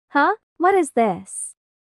Huh? What is this?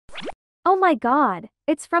 Oh my god,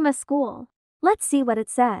 it's from a school. Let's see what it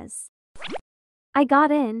says. I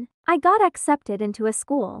got in. I got accepted into a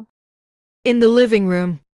school. In the living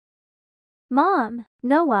room. Mom,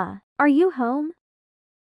 Noah, are you home?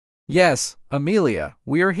 Yes, Amelia,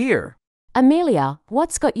 we're here. Amelia,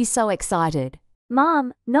 what's got you so excited?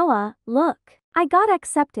 Mom, Noah, look. I got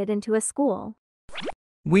accepted into a school.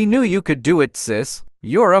 We knew you could do it, sis.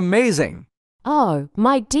 You're amazing. Oh,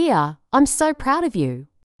 my dear, I'm so proud of you.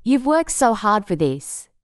 You've worked so hard for this.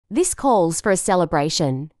 This calls for a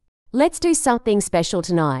celebration. Let's do something special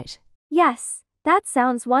tonight. Yes, that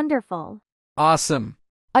sounds wonderful. Awesome.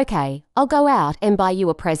 Okay, I'll go out and buy you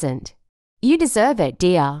a present. You deserve it,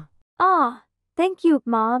 dear. Aw, thank you,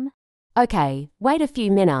 Mom. Okay, wait a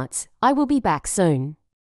few minutes. I will be back soon.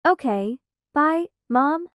 Okay, bye,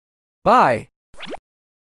 Mom. Bye.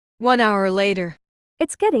 1 hour later.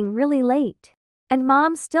 It's getting really late. And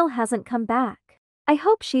Mom still hasn't come back. I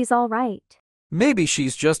hope she's all right. Maybe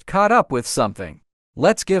she's just caught up with something.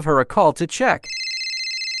 Let's give her a call to check.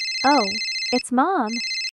 Oh, it's Mom.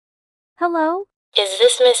 Hello? Is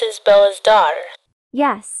this Mrs. Bella's daughter?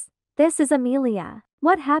 Yes, this is Amelia.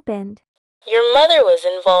 What happened? Your mother was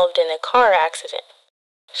involved in a car accident.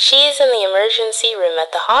 She's in the emergency room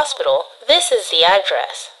at the hospital. This is the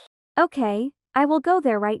address. Okay, I will go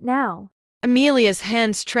there right now. Amelia's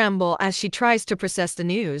hands tremble as she tries to process the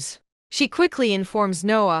news. She quickly informs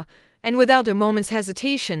Noah, and without a moment's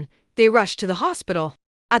hesitation, they rush to the hospital.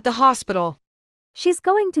 At the hospital. She's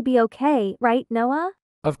going to be okay, right, Noah?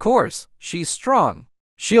 Of course, she's strong.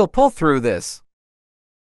 She'll pull through this.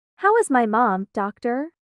 How is my mom, doctor?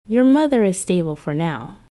 Your mother is stable for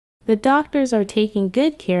now. The doctors are taking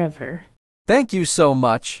good care of her. Thank you so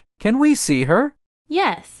much. Can we see her?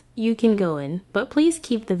 Yes, you can go in, but please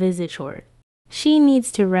keep the visit short. She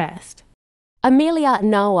needs to rest. Amelia and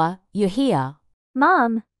Noah, you're here.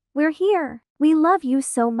 Mom, we're here. We love you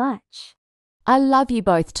so much. I love you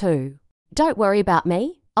both too. Don't worry about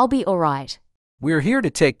me. I'll be all right. We're here to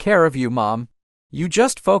take care of you, Mom. You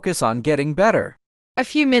just focus on getting better. A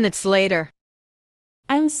few minutes later.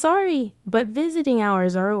 I'm sorry, but visiting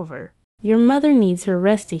hours are over. Your mother needs her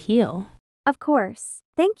rest to heal. Of course.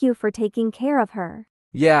 Thank you for taking care of her.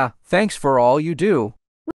 Yeah, thanks for all you do.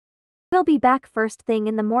 We'll be back first thing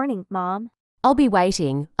in the morning, Mom. I'll be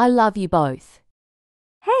waiting. I love you both.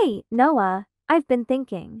 Hey, Noah, I've been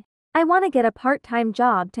thinking. I want to get a part-time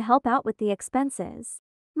job to help out with the expenses.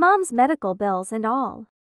 Mom's medical bills and all.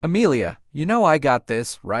 Amelia, you know I got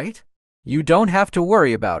this, right? You don't have to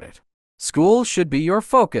worry about it. School should be your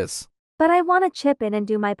focus. But I want to chip in and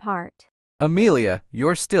do my part. Amelia,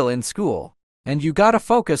 you're still in school. And you gotta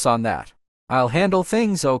focus on that. I'll handle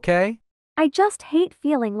things, okay? I just hate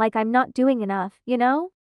feeling like I'm not doing enough, you know?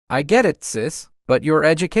 I get it, sis, but your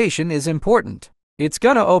education is important. It's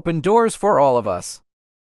gonna open doors for all of us.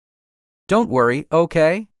 Don't worry,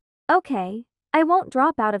 okay? Okay, I won't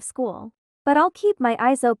drop out of school. But I'll keep my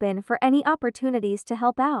eyes open for any opportunities to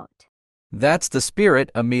help out. That's the spirit,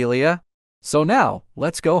 Amelia. So now,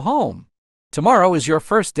 let's go home. Tomorrow is your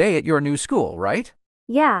first day at your new school, right?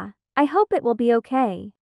 Yeah, I hope it will be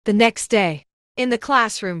okay. The next day. In the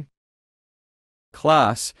classroom.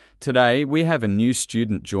 Class, today we have a new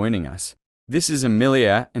student joining us. This is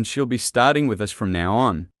Amelia, and she'll be starting with us from now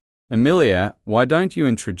on. Amelia, why don't you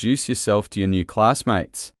introduce yourself to your new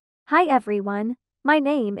classmates? Hi everyone, my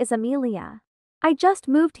name is Amelia. I just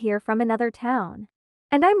moved here from another town.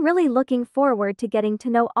 And I'm really looking forward to getting to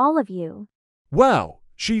know all of you. Wow,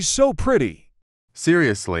 she's so pretty.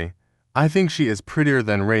 Seriously, I think she is prettier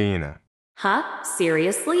than Raina. Huh?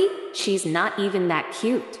 Seriously? She's not even that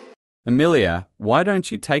cute. Amelia, why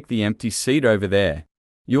don't you take the empty seat over there?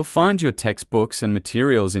 You'll find your textbooks and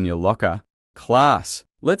materials in your locker. Class,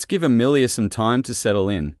 let's give Amelia some time to settle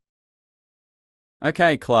in.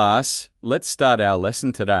 Okay, class, let's start our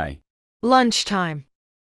lesson today. Lunchtime.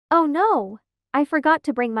 Oh no, I forgot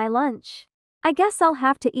to bring my lunch. I guess I'll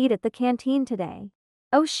have to eat at the canteen today.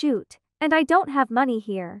 Oh shoot, and I don't have money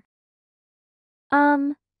here.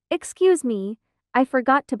 Excuse me, I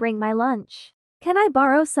forgot to bring my lunch. Can I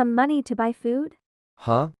borrow some money to buy food?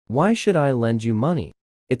 Huh? Why should I lend you money?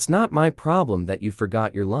 It's not my problem that you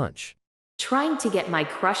forgot your lunch. Trying to get my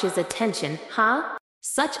crush's attention, huh?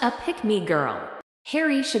 Such a pick-me girl.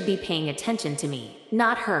 Harry should be paying attention to me,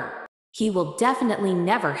 not her. He will definitely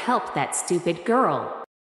never help that stupid girl.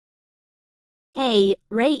 Hey,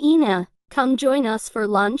 Raina, come join us for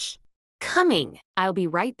lunch. Coming. I'll be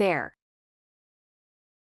right there.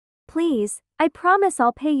 Please, I promise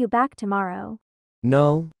I'll pay you back tomorrow.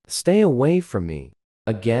 No, stay away from me.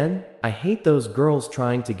 Again, I hate those girls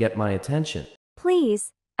trying to get my attention.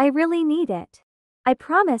 Please, I really need it. I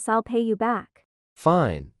promise I'll pay you back.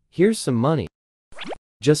 Fine, here's some money.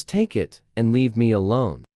 Just take it and leave me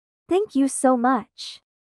alone. Thank you so much.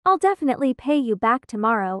 I'll definitely pay you back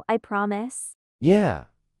tomorrow, I promise. Yeah,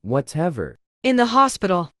 whatever. In the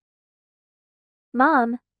hospital.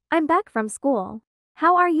 Mom, I'm back from school.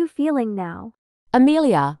 How are you feeling now?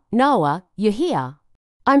 Amelia, Noah, you're here.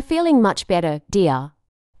 I'm feeling much better, dear.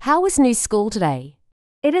 How was new school today?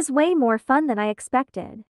 It is way more fun than I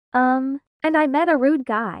expected. And I met a rude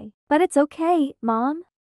guy, but it's okay, Mom.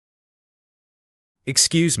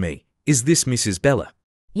 Excuse me, is this Mrs. Bella?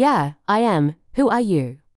 Yeah, I am. Who are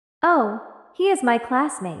you? Oh, he is my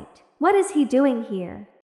classmate. What is he doing here?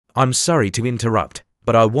 I'm sorry to interrupt,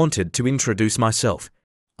 but I wanted to introduce myself.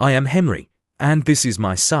 I am Henry, and this is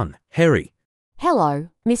my son, Harry. Hello,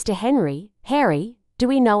 Mr. Henry. Harry, do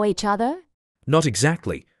we know each other? Not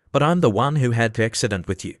exactly, but I'm the one who had the accident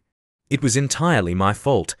with you. It was entirely my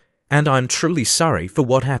fault, and I'm truly sorry for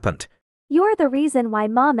what happened. You're the reason why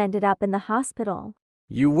Mom ended up in the hospital.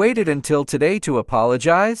 You waited until today to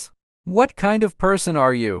apologize? What kind of person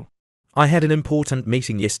are you? I had an important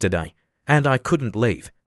meeting yesterday, and I couldn't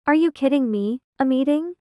leave. Are you kidding me? A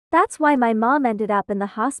meeting? That's why my mom ended up in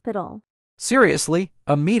the hospital. Seriously,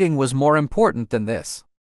 a meeting was more important than this.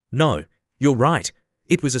 No, you're right.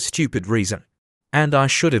 It was a stupid reason. And I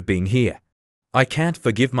should have been here. I can't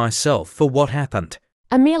forgive myself for what happened.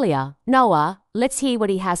 Amelia, Noah, let's hear what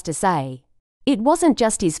he has to say. It wasn't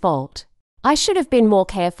just his fault. I should have been more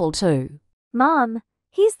careful too. Mom,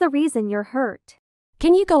 he's the reason you're hurt.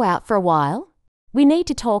 Can you go out for a while? We need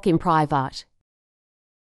to talk in private.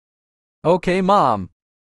 Okay, Mom.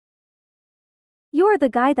 You're the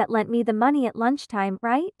guy that lent me the money at lunchtime,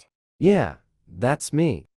 right? Yeah, that's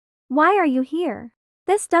me. Why are you here?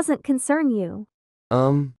 This doesn't concern you.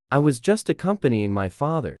 I was just accompanying my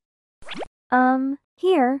father.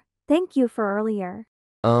 Here, thank you for earlier.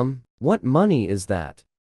 What money is that?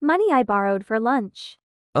 Money I borrowed for lunch.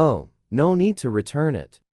 Oh, no need to return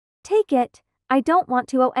it. Take it, I don't want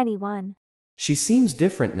to owe anyone. She seems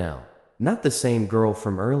different now, not the same girl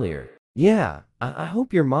from earlier. Yeah, I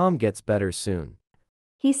hope your mom gets better soon.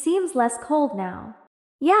 He seems less cold now.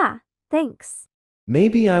 Yeah, thanks.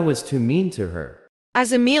 Maybe I was too mean to her.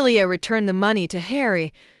 As Amelia returned the money to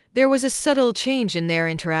Harry, there was a subtle change in their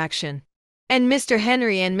interaction. And Mr.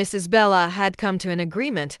 Henry and Mrs. Bella had come to an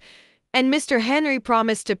agreement, and Mr. Henry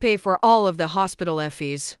promised to pay for all of the hospital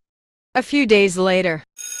fees. A few days later.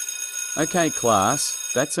 Okay,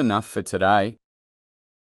 class, that's enough for today.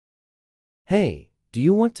 Hey, do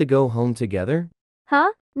you want to go home together?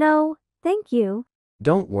 Huh? No, thank you.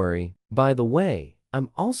 Don't worry. By the way, I'm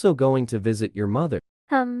also going to visit your mother.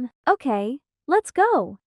 Okay, let's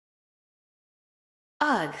go.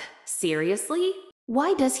 Ugh, seriously?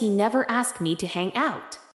 Why does he never ask me to hang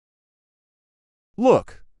out?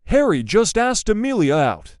 Look, Harry just asked Amelia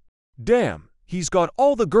out. Damn, he's got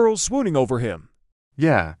all the girls swooning over him.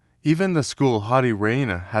 Yeah, even the school hottie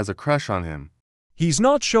Raina has a crush on him. He's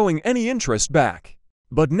not showing any interest back.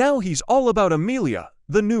 But now he's all about Amelia,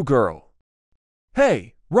 the new girl.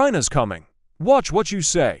 Hey, Raina's coming. Watch what you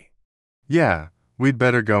say. Yeah, we'd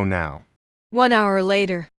better go now. 1 hour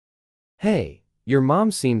later. Hey, your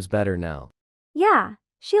mom seems better now. Yeah,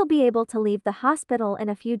 she'll be able to leave the hospital in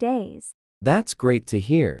a few days. That's great to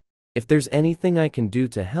hear. If there's anything I can do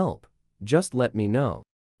to help, just let me know.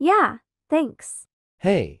 Yeah, thanks.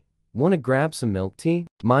 Hey, wanna grab some milk tea?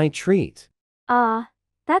 My treat.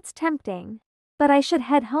 That's tempting. But I should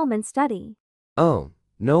head home and study. Oh,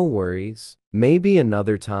 no worries. Maybe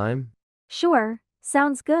another time? Sure,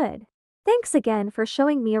 sounds good. Thanks again for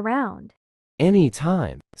showing me around.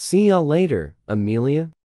 Anytime. See ya later,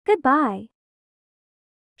 Amelia. Goodbye.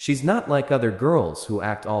 She's not like other girls who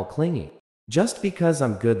act all clingy. Just because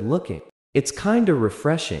I'm good looking. It's kinda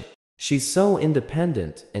refreshing. She's so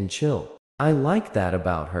independent and chill. I like that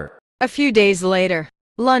about her. A few days later.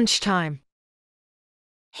 Lunchtime.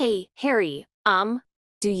 Hey, Harry,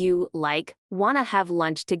 do you, wanna have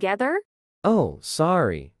lunch together? Oh,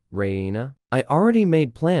 sorry, Raina. I already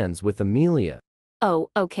made plans with Amelia. Oh,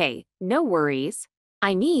 okay, no worries.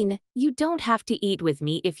 I mean, you don't have to eat with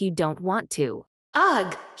me if you don't want to.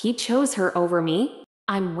 Ugh, he chose her over me.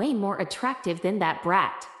 I'm way more attractive than that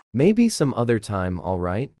brat. Maybe some other time,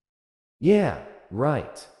 alright? Yeah,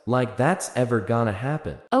 right. Like that's ever gonna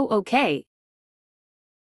happen. Oh, okay.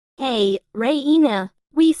 Hey, Raina,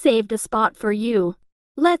 we saved a spot for you.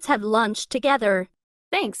 Let's have lunch together.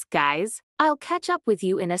 Thanks, guys. I'll catch up with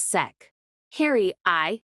you in a sec. Harry,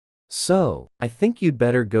 So, I think you'd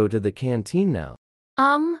better go to the canteen now.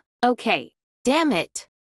 Okay. Damn it.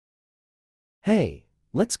 Hey,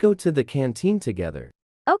 let's go to the canteen together.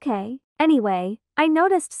 Okay, anyway, I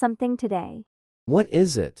noticed something today. What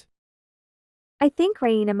is it? I think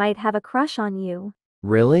Raina might have a crush on you.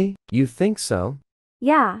 Really? You think so?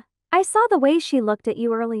 Yeah, I saw the way she looked at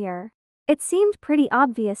you earlier. It seemed pretty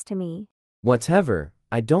obvious to me. Whatever,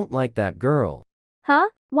 I don't like that girl. Huh?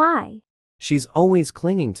 Why? She's always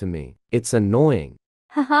clinging to me. It's annoying.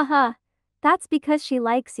 Ha ha ha. That's because she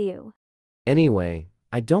likes you. Anyway,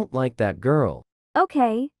 I don't like that girl.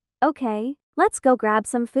 Okay, let's go grab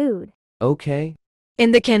some food. Okay?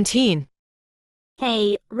 In the canteen.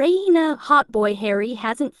 Hey, Raina, hot boy Harry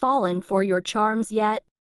hasn't fallen for your charms yet.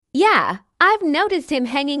 Yeah, I've noticed him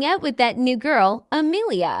hanging out with that new girl,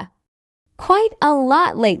 Amelia. Quite a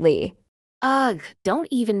lot lately. Ugh, don't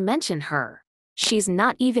even mention her. She's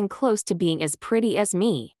not even close to being as pretty as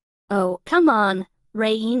me. Oh, come on,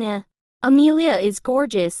 Raina. Amelia is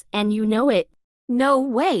gorgeous, and you know it. No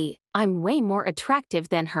way. I'm way more attractive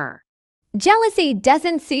than her. Jealousy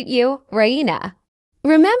doesn't suit you, Raina.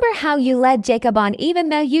 Remember how you led Jacob on even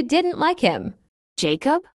though you didn't like him?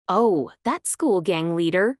 Jacob? Oh, that school gang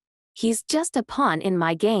leader. He's just a pawn in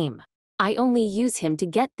my game. I only use him to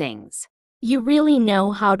get things. You really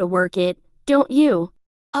know how to work it, don't you?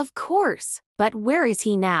 Of course, but where is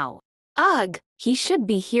he now? Ugh, he should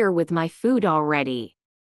be here with my food already.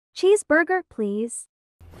 Cheeseburger, please.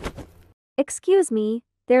 Excuse me,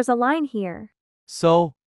 there's a line here.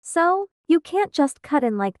 So, You can't just cut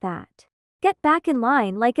in like that. Get back in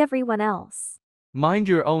line like everyone else. mind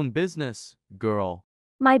your own business, girl.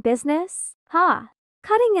 My business? Ha!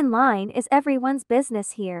 Cutting in line is everyone's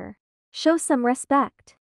business here. Show some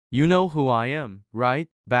respect. You know who I am, right?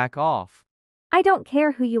 Back off. I don't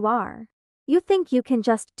care who you are. You think you can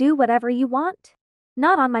just do whatever you want?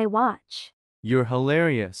 Not on my watch. You're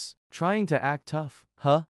hilarious. Trying to act tough,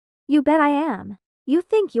 huh? You bet I am. You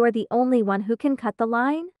think you're the only one who can cut the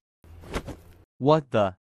line? What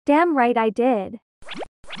the? Damn right I did.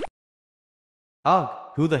 Ugh,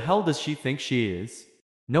 who the hell does she think she is?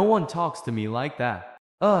 No one talks to me like that.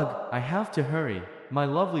 Ugh, I have to hurry. My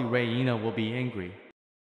lovely Raina will be angry.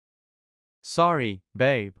 Sorry,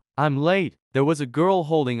 babe. I'm late. There was a girl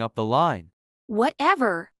holding up the line.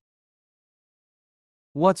 Whatever.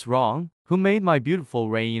 What's wrong? Who made my beautiful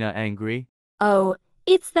Raina angry? Oh,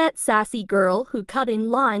 it's that sassy girl who cut in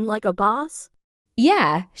line like a boss.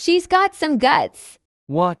 Yeah, she's got some guts.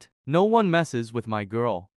 What? No one messes with my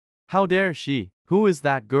girl. How dare she? Who is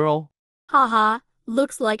that girl? Haha,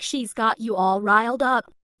 looks like she's got you all riled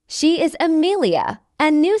up. She is Amelia,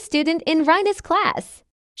 a new student in Rhina's class.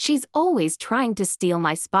 She's always trying to steal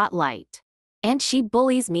my spotlight. And she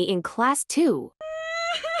bullies me in class too.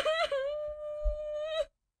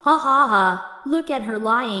 Ha ha ha, look at her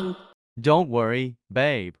lying. Don't worry,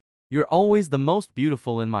 babe. You're always the most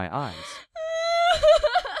beautiful in my eyes.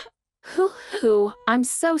 Hoo, I'm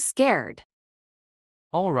so scared.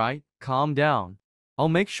 All right, calm down. I'll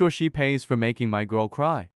make sure she pays for making my girl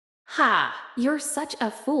cry. Ha, you're such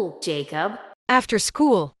a fool, Jacob. After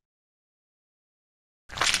school.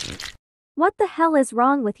 What the hell is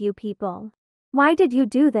wrong with you people? Why did you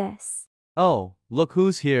do this? Oh, look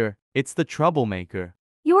who's here. It's the troublemaker.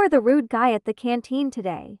 You're the rude guy at the canteen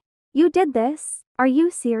today. You did this? Are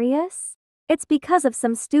you serious? It's because of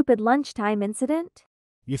some stupid lunchtime incident?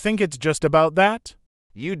 You think it's just about that?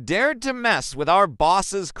 You dared to mess with our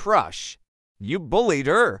boss's crush. You bullied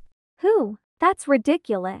her. Who? That's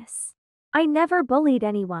ridiculous. I never bullied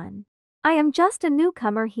anyone. I am just a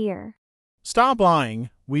newcomer here. Stop lying.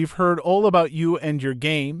 We've heard all about you and your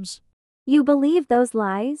games. You believe those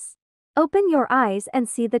lies? Open your eyes and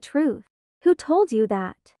see the truth. Who told you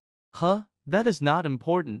that? Huh? That is not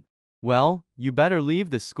important. Well, you better leave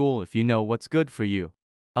the school if you know what's good for you.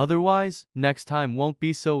 Otherwise, next time won't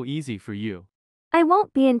be so easy for you. I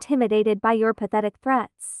won't be intimidated by your pathetic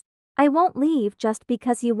threats. I won't leave just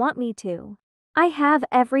because you want me to. I have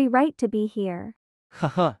every right to be here.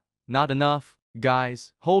 Haha, not enough.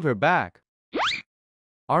 Guys, hold her back.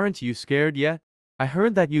 Aren't you scared yet? I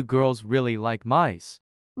heard that you girls really like mice.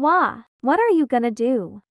 Wah, what are you gonna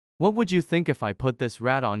do? What would you think if I put this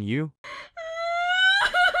rat on you?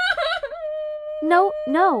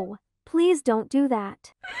 No, please don't do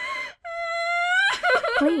that.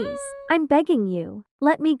 Please, I'm begging you,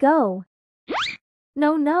 let me go.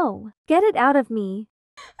 No, get it out of me.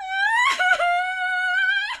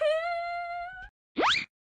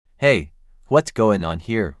 Hey, what's going on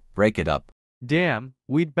here? Break it up. Damn,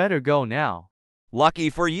 we'd better go now. Lucky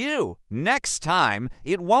for you. Next time,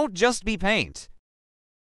 it won't just be paint.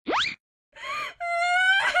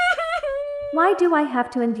 Why do I have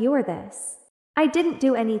to endure this? I didn't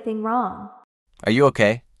do anything wrong. Are you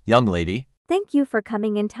okay, young lady? Thank you for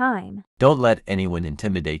coming in time. Don't let anyone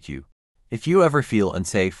intimidate you. If you ever feel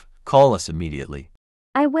unsafe, call us immediately.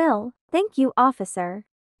 I will. Thank you, officer.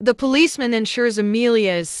 The policeman ensures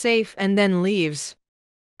Amelia is safe and then leaves.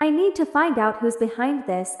 I need to find out who's behind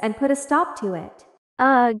this and put a stop to it.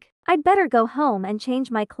 Ugh, I'd better go home and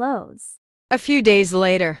change my clothes. A few days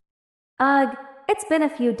later. Ugh, it's been a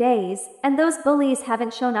few days, and those bullies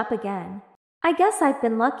haven't shown up again. I guess I've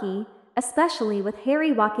been lucky, especially with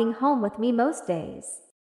Harry walking home with me most days.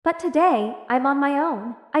 But today, I'm on my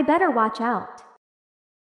own. I better watch out.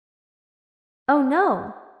 Oh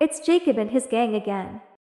no, it's Jacob and his gang again.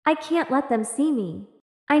 I can't let them see me.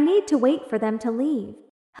 I need to wait for them to leave.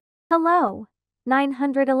 Hello,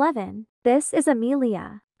 911. This is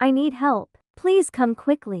Amelia. I need help. Please come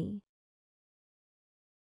quickly.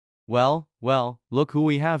 Well, look who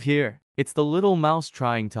we have here. It's the little mouse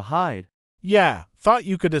trying to hide. Yeah, thought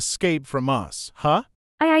you could escape from us, huh?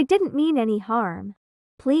 I didn't mean any harm.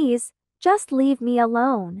 Please, just leave me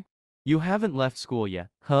alone. You haven't left school yet,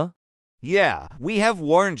 huh? Yeah, we have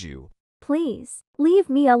warned you. Please, leave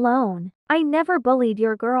me alone. I never bullied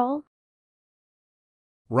your girl.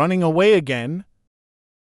 Running away again?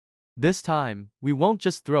 This time, we won't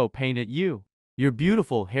just throw paint at you. Your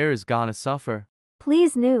beautiful hair is gonna suffer.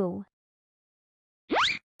 Please, no.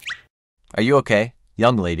 Are you okay,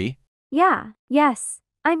 young lady? Yes,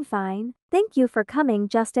 I'm fine. Thank you for coming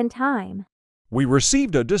just in time. We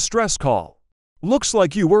received a distress call. Looks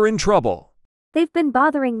like you were in trouble. They've been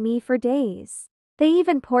bothering me for days. They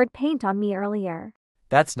even poured paint on me earlier.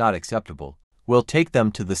 That's not acceptable. We'll take them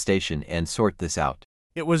to the station and sort this out.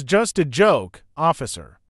 It was just a joke,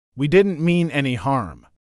 officer. We didn't mean any harm.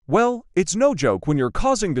 Well, it's no joke when you're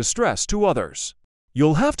causing distress to others.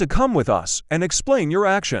 You'll have to come with us and explain your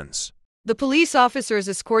actions. The police officers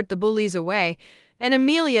escort the bullies away, and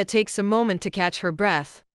Amelia takes a moment to catch her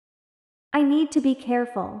breath. I need to be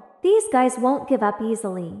careful. These guys won't give up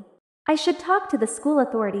easily. I should talk to the school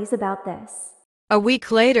authorities about this. A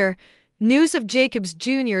week later, news of Jacob's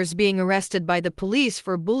juniors being arrested by the police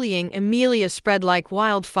for bullying Amelia spread like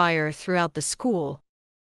wildfire throughout the school.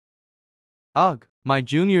 Ugh, my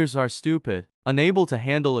juniors are stupid, unable to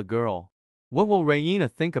handle a girl. What will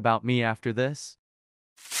Raina think about me after this?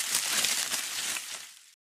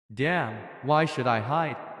 Damn, why should I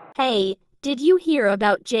hide? Hey, did you hear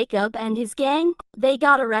about Jacob and his gang? They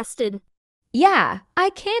got arrested. Yeah, I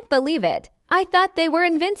can't believe it. I thought they were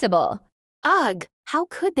invincible. Ugh, how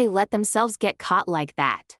could they let themselves get caught like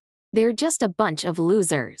that? They're just a bunch of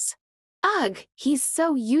losers. Ugh, he's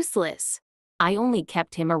so useless. I only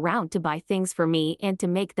kept him around to buy things for me and to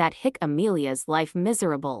make that hick Amelia's life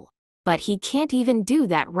miserable. But he can't even do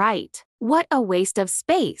that right. What a waste of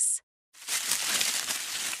space.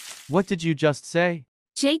 What did you just say?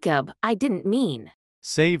 Jacob, I didn't mean.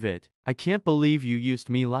 Save it. I can't believe you used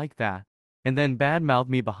me like that. And then badmouthed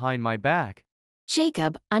me behind my back.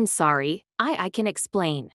 Jacob, I'm sorry. I can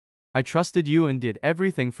explain. I trusted you and did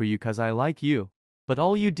everything for you 'cause I like you. But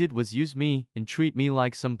all you did was use me and treat me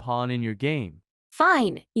like some pawn in your game.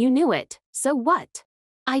 Fine, you knew it. So what?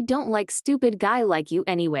 I don't like stupid guy like you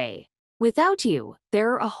anyway. Without you,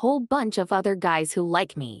 there are a whole bunch of other guys who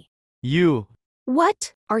like me. You.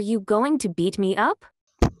 What? Are you going to beat me up?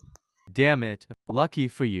 Damn it. Lucky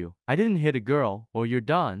for you. I didn't hit a girl, or you're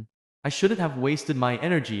done. I shouldn't have wasted my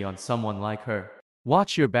energy on someone like her.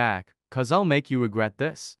 Watch your back, 'cause I'll make you regret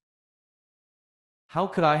this. How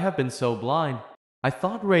could I have been so blind? I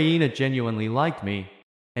thought Raina genuinely liked me.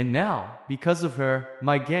 And now, because of her,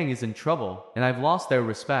 my gang is in trouble, and I've lost their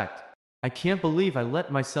respect. I can't believe I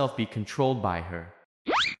let myself be controlled by her.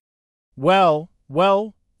 Well,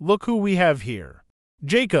 look who we have here.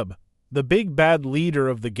 Jacob, the big bad leader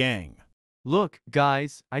of the gang. Look,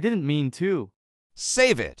 guys, I didn't mean to.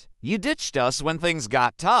 Save it. You ditched us when things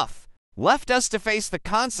got tough. Left us to face the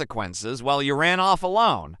consequences while you ran off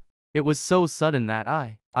alone. It was so sudden that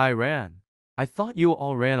I ran. I thought you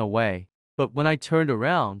all ran away, but when I turned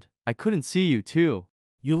around, I couldn't see you too.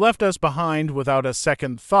 You left us behind without a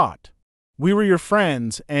second thought. We were your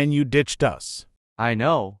friends and you ditched us. I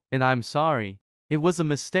know, and I'm sorry. It was a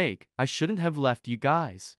mistake. I shouldn't have left you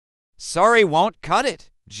guys. Sorry won't cut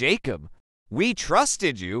it, Jacob. We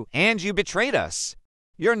trusted you and you betrayed us.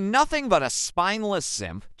 You're nothing but a spineless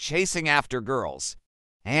simp chasing after girls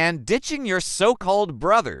and ditching your so-called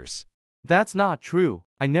brothers. That's not true.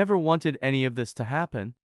 I never wanted any of this to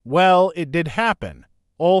happen. Well, it did happen,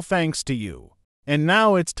 all thanks to you. And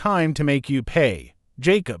now it's time to make you pay.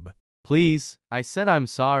 Jacob. Please, I said I'm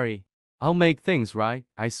sorry. I'll make things right,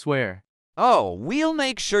 I swear. Oh, we'll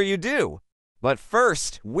make sure you do. But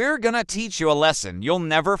first, we're gonna teach you a lesson you'll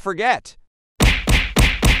never forget.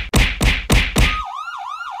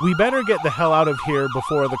 We better get the hell out of here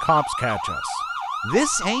before the cops catch us.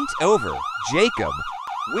 This ain't over, Jacob.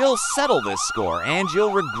 We'll settle this score and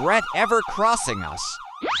you'll regret ever crossing us.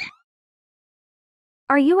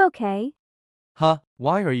 Are you okay? Huh,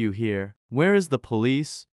 why are you here? Where is the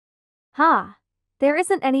police? Ha! There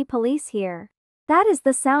isn't any police here. That is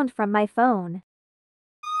the sound from my phone.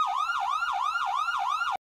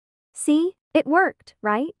 See? It worked,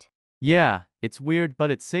 right? Yeah, it's weird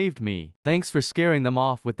but it saved me. Thanks for scaring them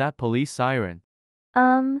off with that police siren.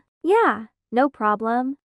 Yeah, no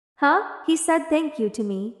problem. Huh? He said thank you to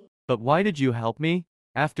me. But why did you help me?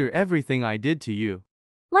 After everything I did to you.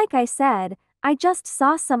 Like I said, I just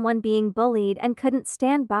saw someone being bullied and couldn't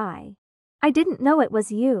stand by. I didn't know it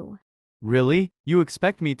was you. Really? You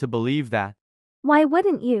expect me to believe that? Why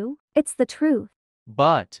wouldn't you? It's the truth.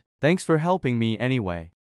 But, thanks for helping me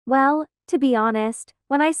anyway. Well, to be honest,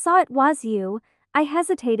 when I saw it was you, I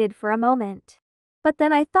hesitated for a moment. But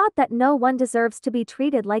then I thought that no one deserves to be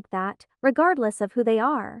treated like that, regardless of who they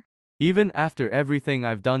are. Even after everything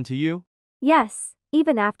I've done to you? Yes,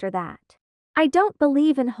 even after that. I don't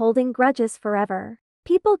believe in holding grudges forever.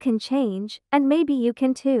 People can change, and maybe you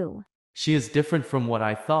can too. She is different from what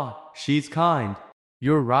I thought. She's kind.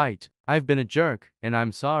 You're right. I've been a jerk, and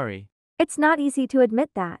I'm sorry. It's not easy to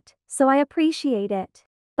admit that, so I appreciate it.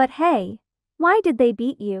 But hey, why did they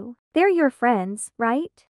beat you? They're your friends,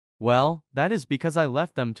 right? Well, that is because I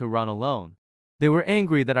left them to run alone. They were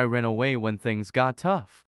angry that I ran away when things got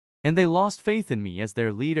tough. And they lost faith in me as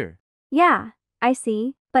their leader. Yeah, I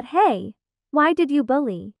see. But hey, why did you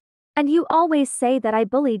bully? And you always say that I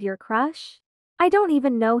bullied your crush? I don't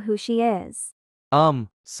even know who she is.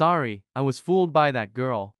 Sorry, I was fooled by that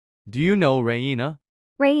girl. Do you know Reina?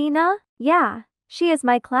 Reina? Yeah, she is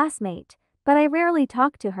my classmate, but I rarely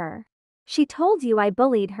talk to her. She told you I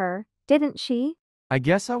bullied her, didn't she? I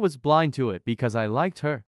guess I was blind to it because I liked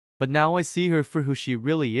her. But now I see her for who she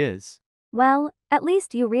really is. Well, at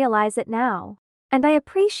least you realize it now. And I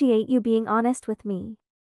appreciate you being honest with me.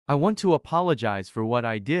 I want to apologize for what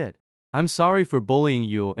I did. I'm sorry for bullying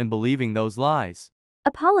you and believing those lies.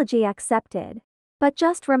 Apology accepted. But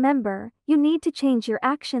just remember, you need to change your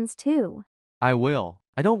actions too. I will.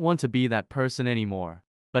 I don't want to be that person anymore.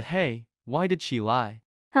 But hey, why did she lie?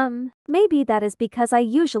 Maybe that is because I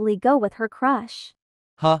usually go with her crush.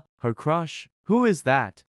 Huh, her crush? Who is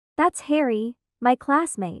that? That's Harry, my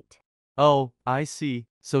classmate. Oh, I see.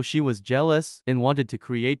 So she was jealous and wanted to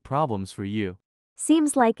create problems for you.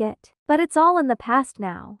 Seems like it, but it's all in the past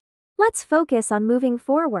now. Let's focus on moving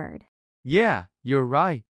forward. Yeah, you're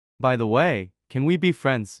right. By the way, can we be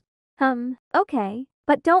friends? Okay,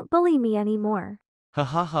 but don't bully me anymore. Ha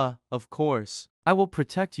ha ha, of course. I will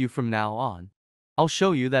protect you from now on. I'll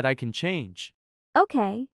show you that I can change.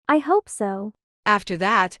 Okay, I hope so. After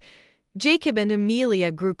that, Jacob and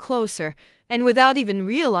Amelia grew closer, and without even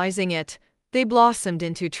realizing it, they blossomed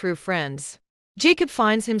into true friends. Jacob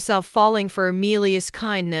finds himself falling for Amelia's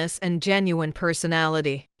kindness and genuine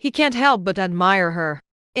personality. He can't help but admire her.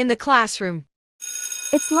 In the classroom.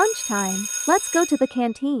 It's lunchtime. Let's go to the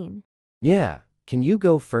canteen. Yeah, can you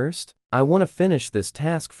go first? I want to finish this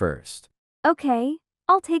task first. Okay,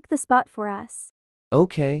 I'll take the spot for us.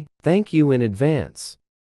 Okay, thank you in advance.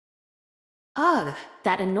 Ugh,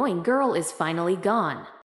 that annoying girl is finally gone.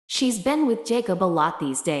 She's been with Jacob a lot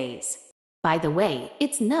these days. By the way,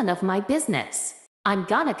 it's none of my business. I'm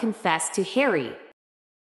gonna confess to Harry.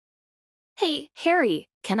 Hey, Harry,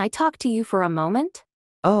 can I talk to you for a moment?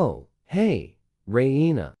 Oh, hey,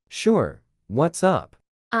 Reina. Sure, what's up?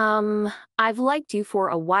 I've liked you for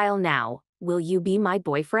a while now. Will you be my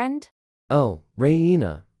boyfriend? Oh,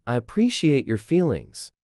 Reina, I appreciate your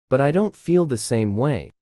feelings. But I don't feel the same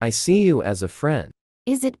way. I see you as a friend.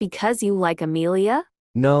 Is it because you like Amelia?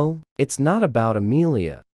 No, it's not about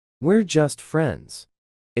Amelia. We're just friends.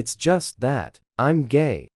 It's just that I'm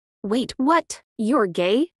gay. Wait, what? You're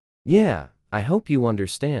gay? Yeah, I hope you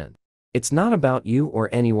understand. It's not about you or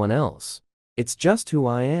anyone else. It's just who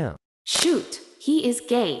I am. Shoot, he is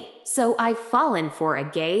gay, so I've fallen for a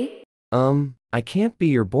gay? I can't be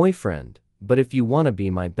your boyfriend, but if you want to be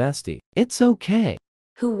my bestie, it's okay.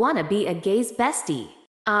 Who wanna be a gay's bestie?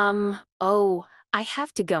 Oh, I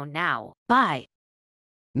have to go now. Bye.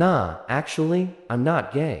 Nah, actually, I'm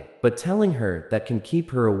not gay, but telling her that can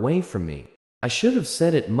keep her away from me. I should have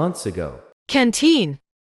said it months ago. Canteen.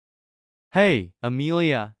 Hey,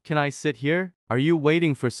 Amelia, can I sit here? Are you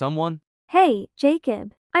waiting for someone? Hey,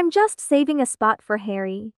 Jacob, I'm just saving a spot for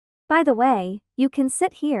Harry. By the way, you can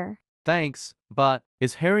sit here. Thanks, but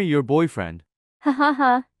is Harry your boyfriend? Ha ha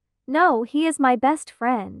ha. No, he is my best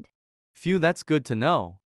friend. Phew, that's good to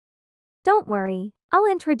know. Don't worry, I'll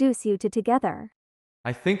introduce you to together.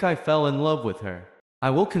 I think I fell in love with her. I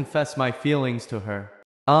will confess my feelings to her.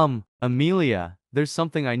 Amelia, there's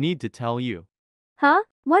something I need to tell you. Huh?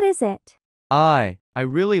 What is it? I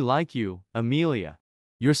really like you, Amelia.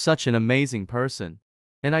 You're such an amazing person.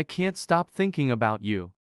 And I can't stop thinking about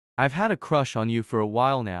you. I've had a crush on you for a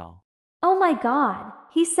while now. Oh my god,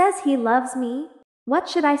 he says he loves me? What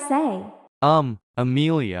should I say?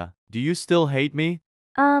 Amelia, do you still hate me?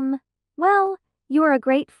 Well, you're a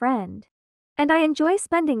great friend. And I enjoy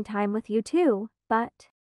spending time with you too, but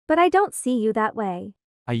I don't see you that way.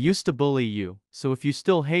 I used to bully you, so if you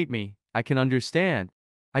still hate me, I can understand.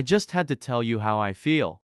 I just had to tell you how I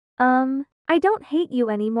feel. I don't hate you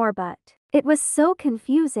anymore, but it was so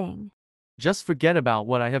confusing. Just forget about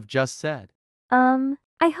what I have just said.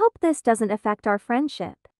 I hope this doesn't affect our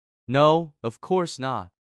friendship. No, of course not.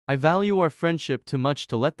 I value our friendship too much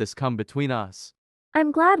to let this come between us.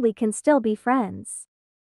 I'm glad we can still be friends.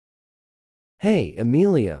 Hey,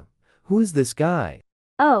 Amelia, who is this guy?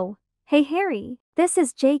 Oh, hey Harry, this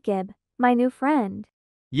is Jacob, my new friend.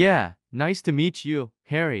 Yeah, nice to meet you,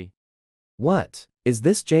 Harry. What? Is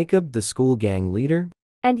this Jacob, the school gang leader?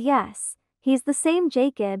 And yes, he's the same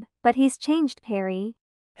Jacob, but he's changed, Harry.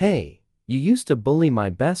 Hey, you used to bully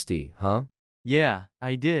my bestie, huh? Yeah,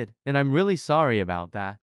 I did, and I'm really sorry about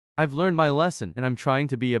that. I've learned my lesson and I'm trying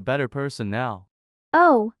to be a better person now.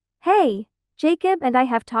 Oh, hey, Jacob and I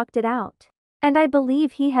have talked it out. And I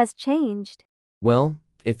believe he has changed. Well,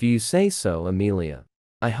 if you say so, Amelia.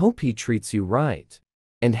 I hope he treats you right.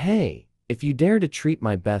 And hey, if you dare to treat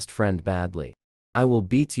my best friend badly, I will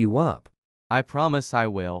beat you up. I promise I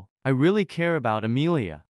will. I really care about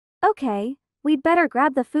Amelia. Okay, we'd better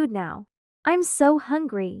grab the food now. I'm so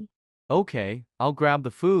hungry. Okay, I'll grab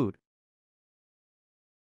the food.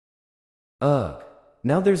 Ugh.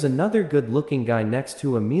 Now there's another good-looking guy next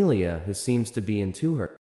to Amelia who seems to be into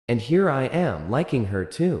her. And here I am liking her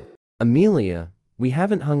too. Amelia, we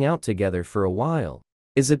haven't hung out together for a while.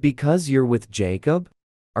 Is it because you're with Jacob?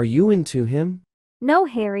 Are you into him? No,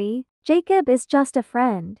 Harry, Jacob is just a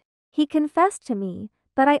friend. He confessed to me,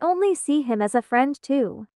 but I only see him as a friend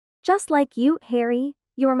too. Just like you, Harry,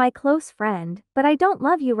 you're my close friend, but I don't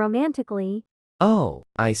love you romantically. Oh,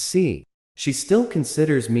 I see. She still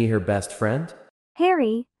considers me her best friend?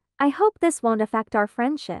 Harry, I hope this won't affect our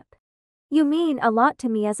friendship. You mean a lot to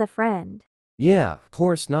me as a friend. Yeah, of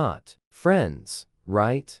course not. Friends,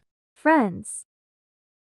 right? Friends.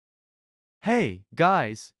 Hey,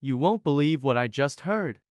 guys, you won't believe what I just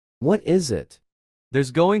heard. What is it?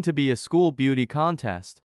 There's going to be a school beauty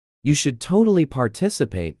contest. You should totally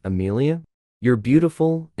participate, Amelia. You're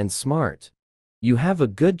beautiful and smart. You have a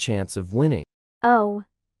good chance of winning. Oh,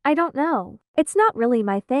 I don't know. It's not really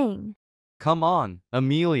my thing. Come on,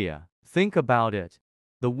 Amelia, think about it.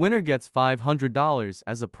 The winner gets $500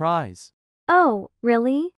 as a prize. Oh,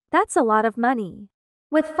 really? That's a lot of money.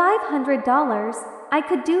 With $500, I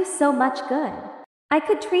could do so much good. I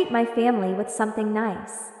could treat my family with something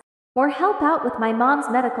nice. Or help out with my mom's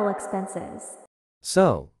medical expenses.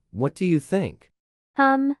 So, what do you think?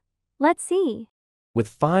 Let's see.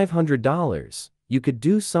 With $500, you could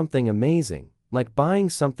do something amazing, like buying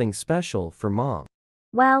something special for mom.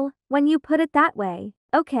 Well, when you put it that way,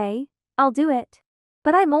 okay, I'll do it.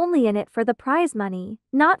 But I'm only in it for the prize money,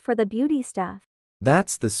 not for the beauty stuff.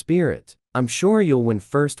 That's the spirit. I'm sure you'll win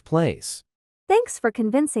first place. Thanks for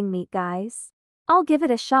convincing me, guys. I'll give it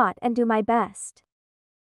a shot and do my best.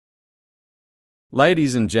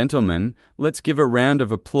 Ladies and gentlemen, let's give a round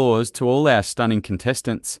of applause to all our stunning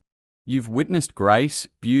contestants. You've witnessed grace,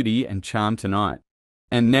 beauty, and charm tonight.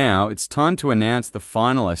 And now it's time to announce the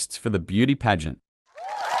finalists for the beauty pageant.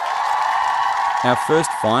 Our first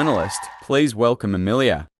finalist, please welcome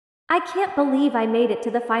Amelia. I can't believe I made it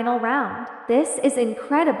to the final round. This is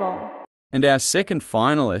incredible. And our second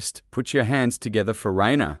finalist, put your hands together for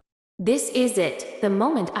Raina. This is it, the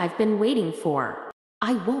moment I've been waiting for.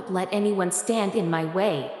 I won't let anyone stand in my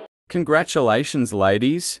way. Congratulations,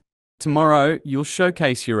 ladies. Tomorrow, you'll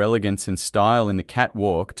showcase your elegance and style in the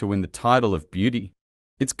catwalk to win the title of beauty.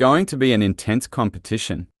 It's going to be an intense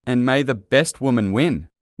competition, and may the best woman win.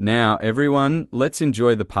 Now, everyone, let's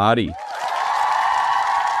enjoy the party.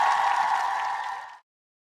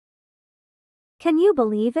 Can you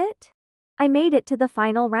believe it? I made it to the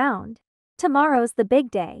final round. Tomorrow's the big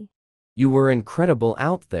day. You were incredible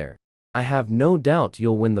out there. I have no doubt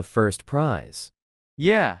you'll win the first prize.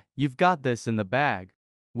 Yeah, you've got this in the bag.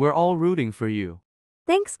 We're all rooting for you.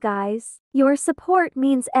 Thanks, guys. Your support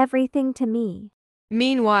means everything to me.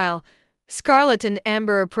 Meanwhile, Scarlett and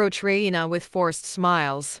Amber approach Raina with forced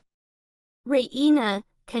smiles. Raina,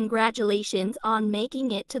 congratulations on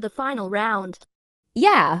making it to the final round.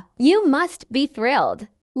 Yeah, you must be thrilled.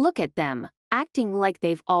 Look at them, acting like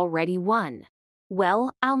they've already won.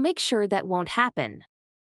 Well, I'll make sure that won't happen.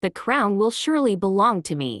 The crown will surely belong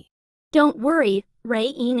to me. Don't worry,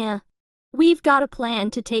 Raina. We've got a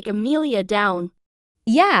plan to take Amelia down.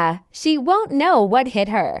 Yeah, she won't know what hit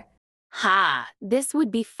her. Ha, this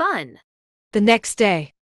would be fun. The next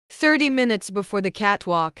day, 30 minutes before the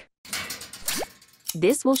catwalk.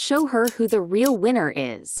 This will show her who the real winner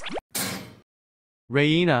is.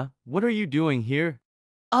 Raina, what are you doing here?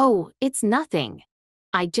 Oh, it's nothing.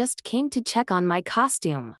 I just came to check on my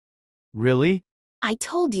costume. Really? I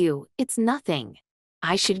told you, it's nothing.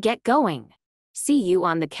 I should get going. See you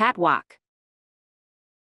on the catwalk.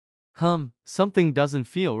 Something doesn't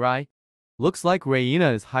feel right. Looks like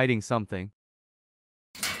Raina is hiding something.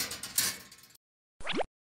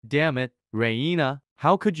 Damn it, Raina,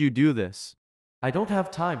 how could you do this? I don't have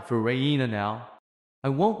time for Raina now. I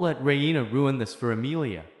won't let Raina ruin this for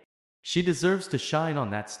Amelia. She deserves to shine on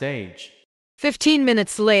that stage. 15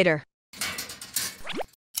 minutes later.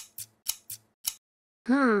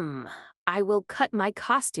 I will cut my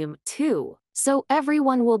costume too, so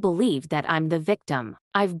everyone will believe that I'm the victim.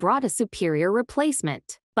 I've brought a superior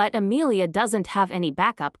replacement, but Amelia doesn't have any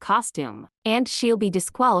backup costume, and she'll be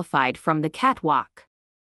disqualified from the catwalk.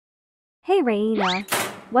 Hey Raina,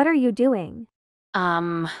 what are you doing?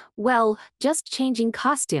 Well, just changing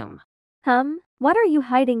costume. What are you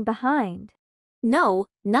hiding behind? No,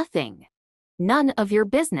 nothing. None of your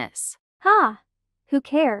business. Ha! Who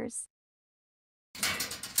cares?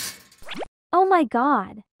 Oh my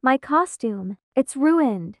god, my costume. It's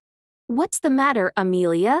ruined. What's the matter,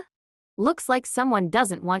 Amelia? Looks like someone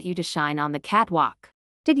doesn't want you to shine on the catwalk.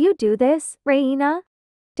 Did you do this, Raina?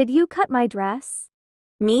 Did you cut my dress?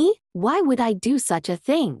 Me? Why would I do such a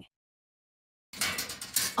thing?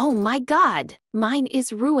 Oh my god, mine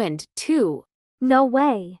is ruined too. No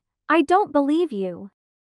way. I don't believe you.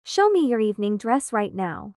 Show me your evening dress right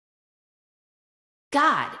now.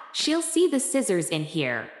 God, she'll see the scissors in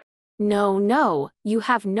here. No, you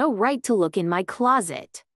have no right to look in my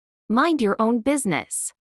closet. Mind your own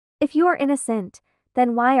business. If you're innocent,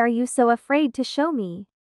 then why are you so afraid to show me?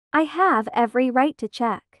 I have every right to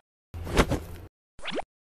check.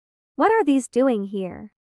 What are these doing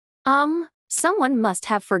here? Someone must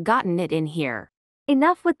have forgotten it in here.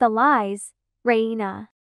 Enough with the lies, Raina.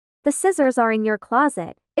 The scissors are in your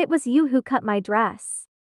closet. It was you who cut my dress.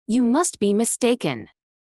 You must be mistaken.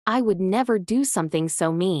 I would never do something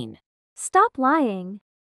so mean. Stop lying.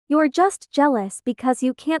 You're just jealous because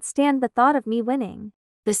you can't stand the thought of me winning.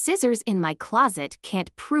 The scissors in my closet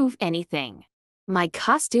can't prove anything. My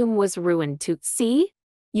costume was ruined too. See?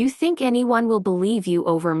 You think anyone will believe you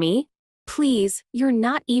over me? Please, you're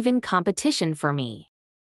not even competition for me.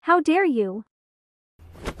 How dare you?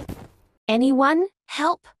 Anyone?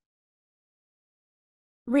 Help!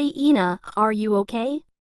 Raina, are you okay?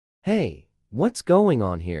 Hey, what's going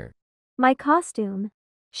on here? My costume.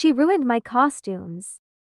 She ruined my costumes.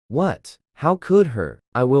 What? How could her?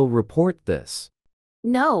 I will report this.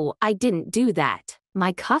 No, I didn't do that.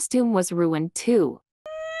 My costume was ruined too.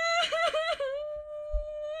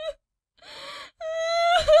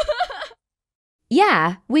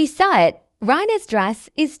 Yeah, we saw it. Raina's dress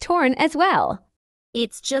is torn as well.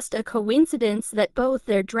 It's just a coincidence that both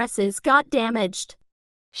their dresses got damaged.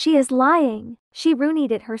 She is lying. She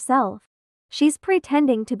ruined it herself. She's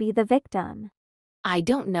pretending to be the victim. I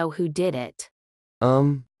don't know who did it.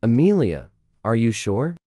 Amelia, are you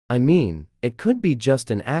sure? I mean, it could be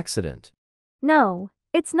just an accident. No,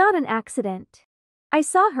 it's not an accident. I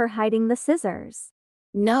saw her hiding the scissors.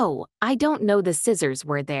 No, I don't know the scissors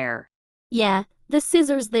were there. Yeah, the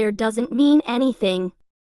scissors there doesn't mean anything.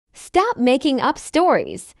 Stop making up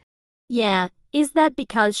stories. Yeah, is that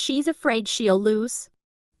because she's afraid she'll lose?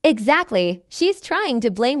 Exactly. She's trying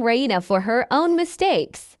to blame Raina for her own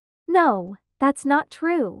mistakes. No, that's not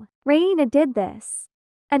true. Raina did this.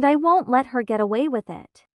 And I won't let her get away with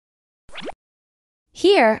it.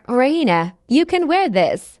 Here, Raina, you can wear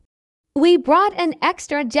this. We brought an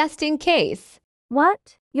extra just in case.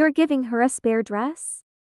 What? You're giving her a spare dress?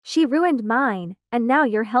 She ruined mine, and now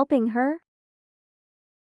you're helping her?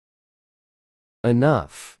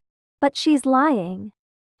 Enough. But she's lying.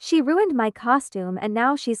 She ruined my costume and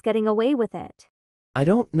now she's getting away with it. I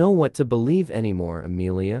don't know what to believe anymore,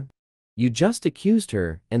 Amelia. You just accused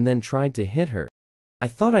her and then tried to hit her. I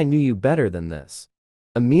thought I knew you better than this.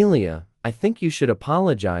 Amelia, I think you should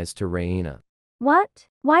apologize to Raina. What?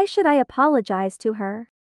 Why should I apologize to her?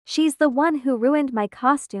 She's the one who ruined my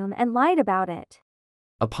costume and lied about it.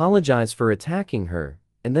 Apologize for attacking her,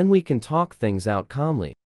 and then we can talk things out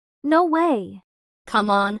calmly. No way. Come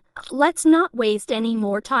on, let's not waste any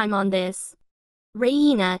more time on this.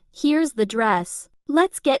 Reina, here's the dress.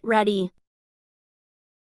 Let's get ready.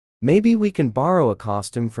 Maybe we can borrow a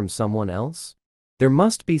costume from someone else? There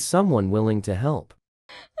must be someone willing to help.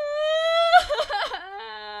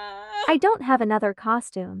 I don't have another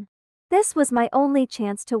costume. This was my only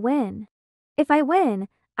chance to win. If I win,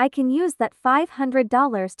 I can use that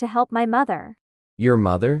 $500 to help my mother. Your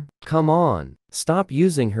mother? Come on, stop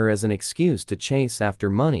using her as an excuse to chase after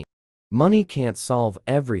money. Money can't solve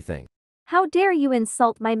everything. How dare you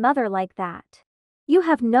insult my mother like that? You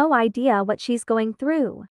have no idea what she's going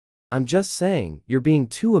through. I'm just saying, you're being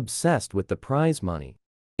too obsessed with the prize money.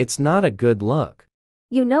 It's not a good look.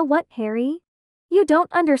 You know what, Harry? You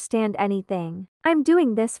don't understand anything. I'm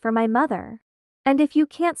doing this for my mother. And if you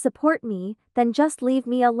can't support me, then just leave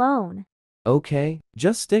me alone. Okay,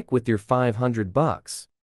 just stick with your $500.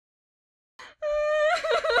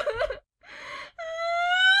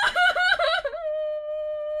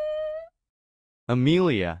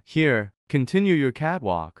 Amelia, here, continue your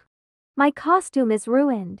catwalk. My costume is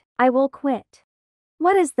ruined. I will quit.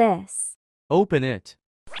 What is this? Open it.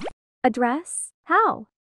 A dress? How?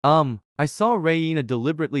 I saw Reina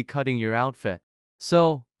deliberately cutting your outfit.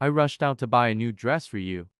 So, I rushed out to buy a new dress for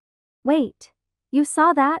you. Wait, you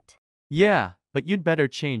saw that? Yeah, but you'd better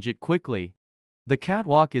change it quickly. The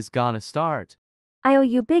catwalk is gonna start. I owe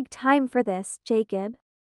you big time for this, Jacob.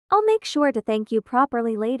 I'll make sure to thank you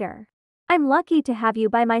properly later. I'm lucky to have you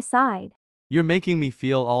by my side. You're making me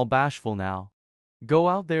feel all bashful now. Go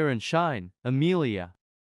out there and shine, Amelia.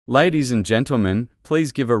 Ladies and gentlemen,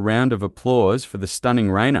 please give a round of applause for the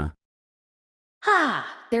stunning Reina. Ha!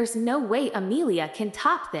 There's no way Amelia can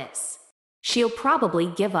top this. She'll probably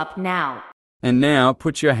give up now. And now,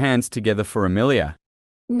 put your hands together for Amelia.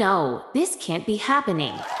 No, this can't be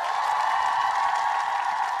happening.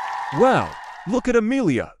 Wow, look at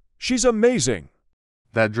Amelia. She's amazing.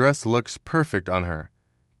 That dress looks perfect on her.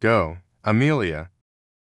 Go, Amelia.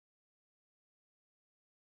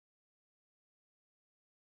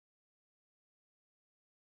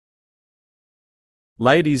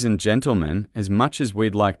 Ladies and gentlemen, as much as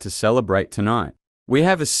we'd like to celebrate tonight, we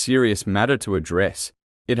have a serious matter to address.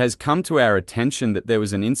 It has come to our attention that there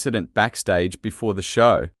was an incident backstage before the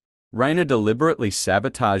show. Reina deliberately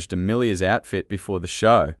sabotaged Amelia's outfit before the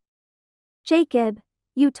show. Jacob,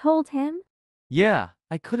 you told him? Yeah,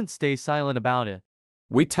 I couldn't stay silent about it.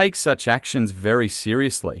 We take such actions very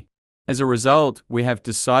seriously. As a result, we have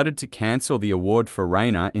decided to cancel the award for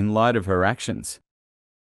Reina in light of her actions.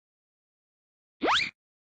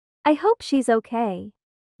 I hope she's okay.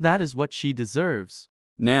 That is what she deserves.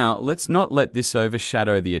 Now, let's not let this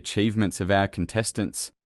overshadow the achievements of our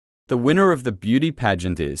contestants. The winner of the beauty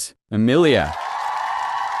pageant is Amelia.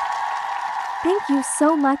 Thank you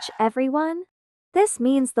so much, everyone. This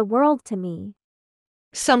means the world to me.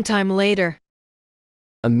 Sometime later.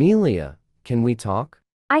 Amelia, can we talk?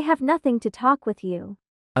 I have nothing to talk with you.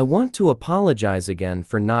 I want to apologize again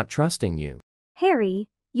for not trusting you. Harry,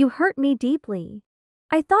 you hurt me deeply.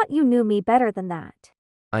 I thought you knew me better than that.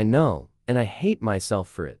 I know, and I hate myself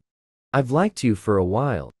for it. I've liked you for a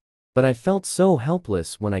while, but I felt so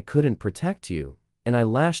helpless when I couldn't protect you, and I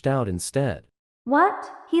lashed out instead.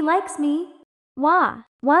 What? He likes me? Why?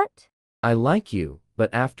 What? I like you,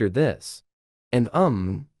 but after this. And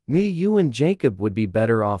me, you and Jacob would be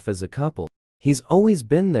better off as a couple. He's always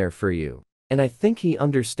been there for you, and I think he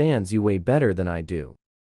understands you way better than I do.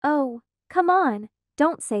 Oh, come on,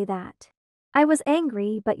 don't say that. I was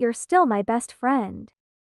angry, but you're still my best friend.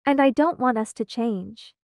 And I don't want us to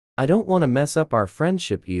change. I don't want to mess up our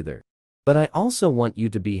friendship either, but I also want you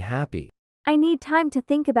to be happy. I need time to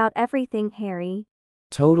think about everything, Harry.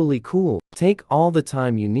 Totally cool. Take all the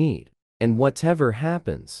time you need, and whatever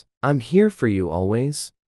happens, I'm here for you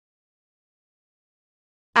always.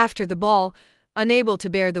 After the ball, unable to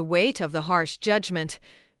bear the weight of the harsh judgment,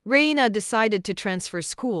 Reina decided to transfer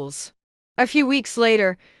schools. A few weeks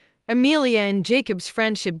later, Amelia and Jacob's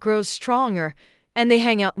friendship grows stronger, and they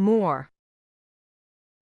hang out more.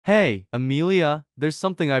 Hey, Amelia, there's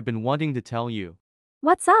something I've been wanting to tell you.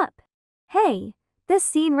 What's up? Hey, this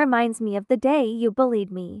scene reminds me of the day you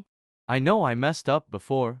bullied me. I know I messed up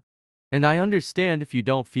before, and I understand if you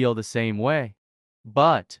don't feel the same way.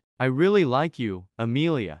 But I really like you,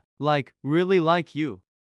 Amelia. Like, really like you.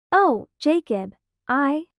 Oh, Jacob,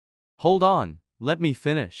 Hold on, let me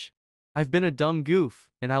finish. I've been a dumb goof,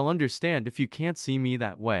 and I'll understand if you can't see me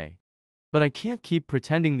that way. But I can't keep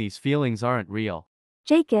pretending these feelings aren't real.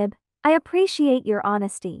 Jacob, I appreciate your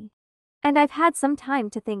honesty. And I've had some time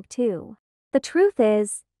to think too. The truth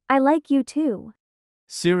is, I like you too.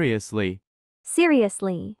 Seriously,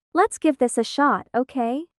 Seriously, let's give this a shot,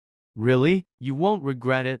 okay? Really? You won't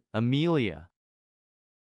regret it, Amelia.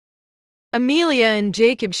 Amelia and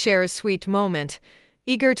Jacob share a sweet moment,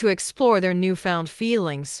 eager to explore their newfound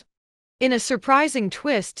feelings. In a surprising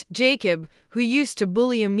twist, Jacob, who used to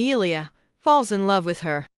bully Amelia, falls in love with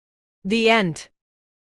her. The end.